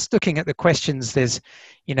just looking at the questions, there's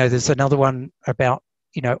another one about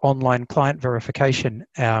online client verification.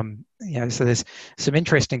 So there's some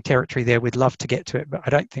interesting territory there. We'd love to get to it, but I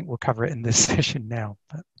don't think we'll cover it in this session now.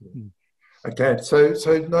 Okay, so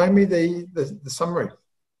Naomi, the summary.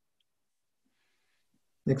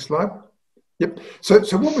 Next slide. Yep. So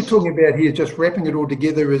what we're talking about here, just wrapping it all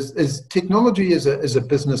together, is technology is a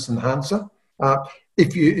business enhancer.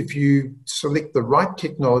 If you select the right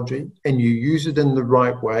technology and you use it in the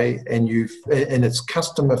right way, and it's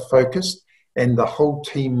customer focused, and the whole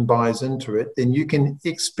team buys into it, then you can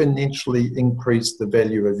exponentially increase the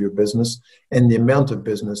value of your business and the amount of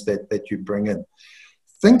business that you bring in.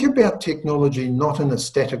 Think about technology not in a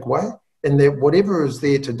static way, and that whatever is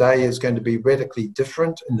there today is going to be radically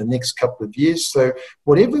different in the next couple of years. So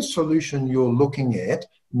whatever solution you're looking at,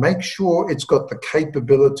 make sure it's got the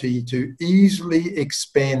capability to easily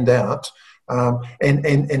expand out and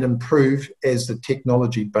improve as the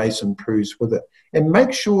technology base improves with it. And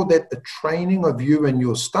make sure that the training of you and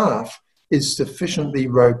your staff is sufficiently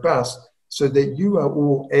robust so that you are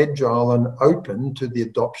all agile and open to the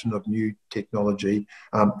adoption of new technology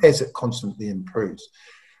as it constantly improves.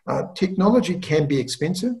 Technology can be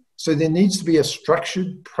expensive, so there needs to be a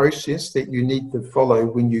structured process that you need to follow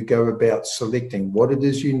when you go about selecting what it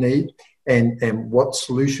is you need and what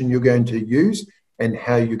solution you're going to use and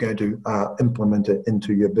how you're going to implement it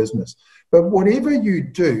into your business. But whatever you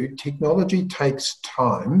do, technology takes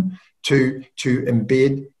time to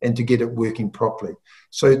embed and to get it working properly.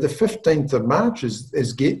 So the 15th of March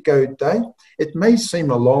is get-go day. It may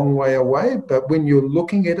seem a long way away, but when you're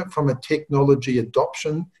looking at it from a technology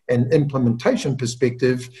adoption and implementation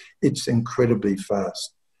perspective, it's incredibly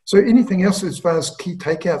fast. So anything else as far as key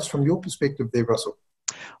takeouts from your perspective there, Russell?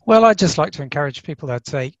 Well, I'd just like to encourage people, I'd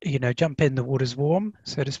say, jump in, the water's warm,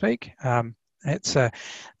 so to speak.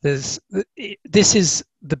 This is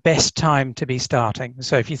the best time to be starting.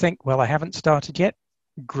 So if you think, well, I haven't started yet,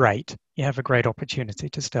 great. You have a great opportunity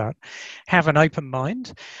to start. Have an open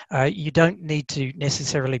mind. You don't need to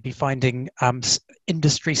necessarily be finding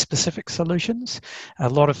industry-specific solutions. A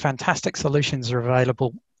lot of fantastic solutions are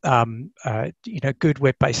available. Good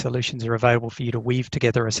web-based solutions are available for you to weave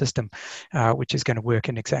together a system which is going to work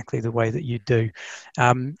in exactly the way that you do.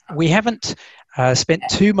 We haven't spent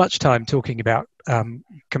too much time talking about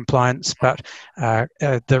compliance, but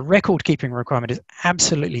the record-keeping requirement is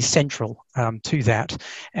absolutely central to that.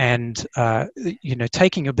 And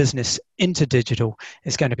taking your business into digital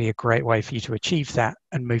is going to be a great way for you to achieve that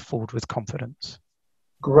and move forward with confidence.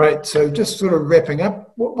 Great. So just sort of wrapping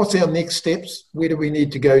up, what's our next steps? Where do we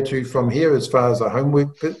need to go to from here as far as our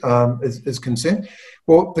homework is concerned?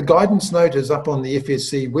 Well, the guidance note is up on the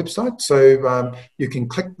FSC website. So you can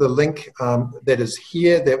click the link that is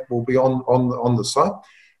here that will be on the site.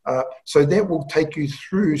 So that will take you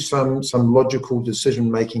through some logical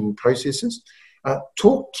decision-making processes.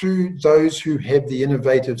 Talk to those who have the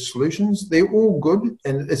innovative solutions. They're all good,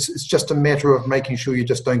 and it's just a matter of making sure you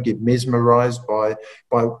just don't get mesmerized by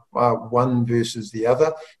one versus the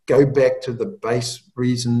other. Go back to the base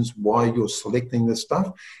reasons why you're selecting this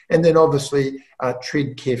stuff, and then obviously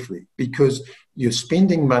tread carefully, because you're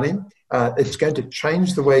spending money. It's going to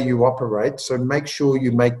change the way you operate. So make sure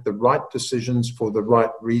you make the right decisions for the right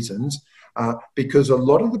reasons, because a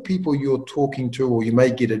lot of the people you're talking to or you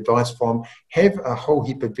may get advice from have a whole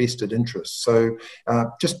heap of vested interests. So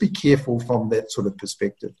just be careful from that sort of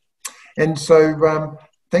perspective. And so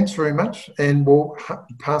thanks very much. And we'll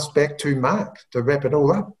pass back to Mark to wrap it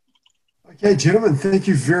all up. Okay, gentlemen, thank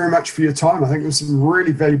you very much for your time. I think there's some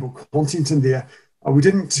really valuable content in there. We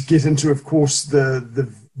didn't get into, of course,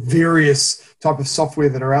 the various type of software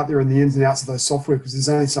that are out there and the ins and outs of those software, because there's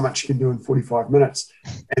only so much you can do in 45 minutes.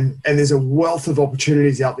 And there's a wealth of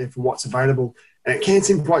opportunities out there for what's available. And it can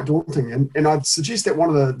seem quite daunting. And I'd suggest that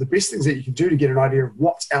one of the best things that you can do to get an idea of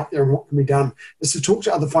what's out there and what can be done is to talk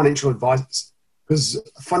to other financial advisors. Because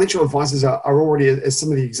financial advisors are already, as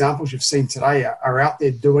some of the examples you've seen today, are out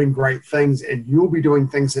there doing great things, and you'll be doing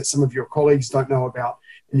things that some of your colleagues don't know about,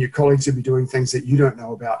 and your colleagues will be doing things that you don't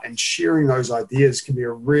know about, and sharing those ideas can be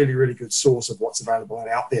a really, really good source of what's available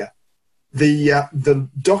out there. The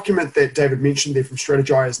document that David mentioned there from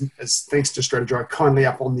Strategy is thanks to Strategy, kindly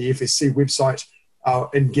up on the FSC website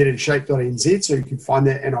and getinshape.nz, so you can find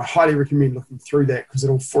that, and I highly recommend looking through that, because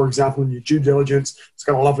it'll, for example, in your due diligence, it's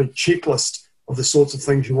got a lovely checklist of the sorts of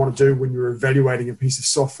things you want to do when you're evaluating a piece of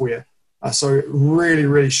software. So really,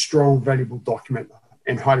 really strong, valuable document,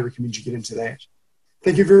 and highly recommend you get into that.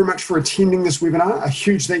 Thank you very much for attending this webinar. A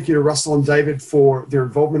huge thank you to Russell and David for their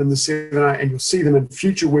involvement in this seminar, and you'll see them in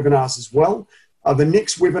future webinars as well. The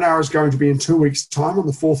next webinar is going to be in 2 weeks' time on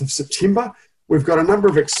the 4th of September. We've got a number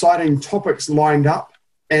of exciting topics lined up,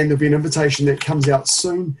 and there'll be an invitation that comes out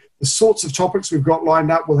soon. The sorts of topics we've got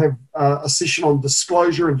lined up, we'll have a session on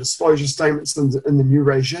disclosure and disclosure statements in the new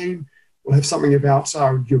regime. We'll have something about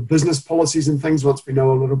your business policies and things once we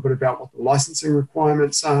know a little bit about what the licensing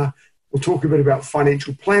requirements are. We'll talk a bit about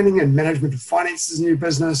financial planning and management of finances in your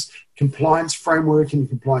business, compliance framework and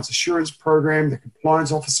compliance assurance program, the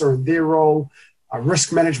compliance officer and their role,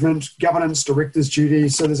 risk management, governance, directors'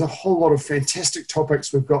 duties. So there's a whole lot of fantastic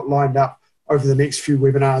topics we've got lined up over the next few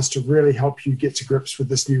webinars to really help you get to grips with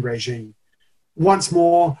this new regime. Once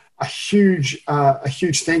more, a huge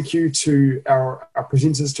thank you to our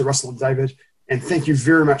presenters, to Russell and David, and thank you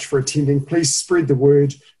very much for attending. Please spread the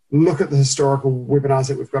word. Look at the historical webinars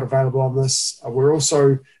that we've got available on this. We're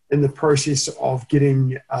also in the process of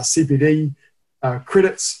getting CPD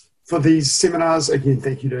credits for these seminars. Again,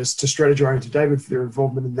 thank you to Strategy and to David for their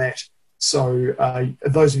involvement in that. So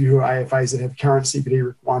those of you who are AFAs that have current CPD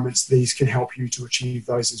requirements, these can help you to achieve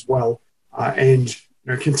those as well. And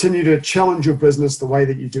continue to challenge your business, the way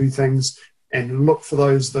that you do things, and look for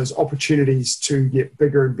those opportunities to get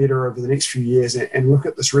bigger and better over the next few years, and look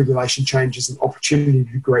at this regulation change as an opportunity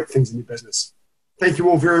to do great things in your business. Thank you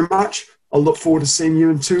all very much. I'll look forward to seeing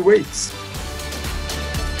you in 2 weeks.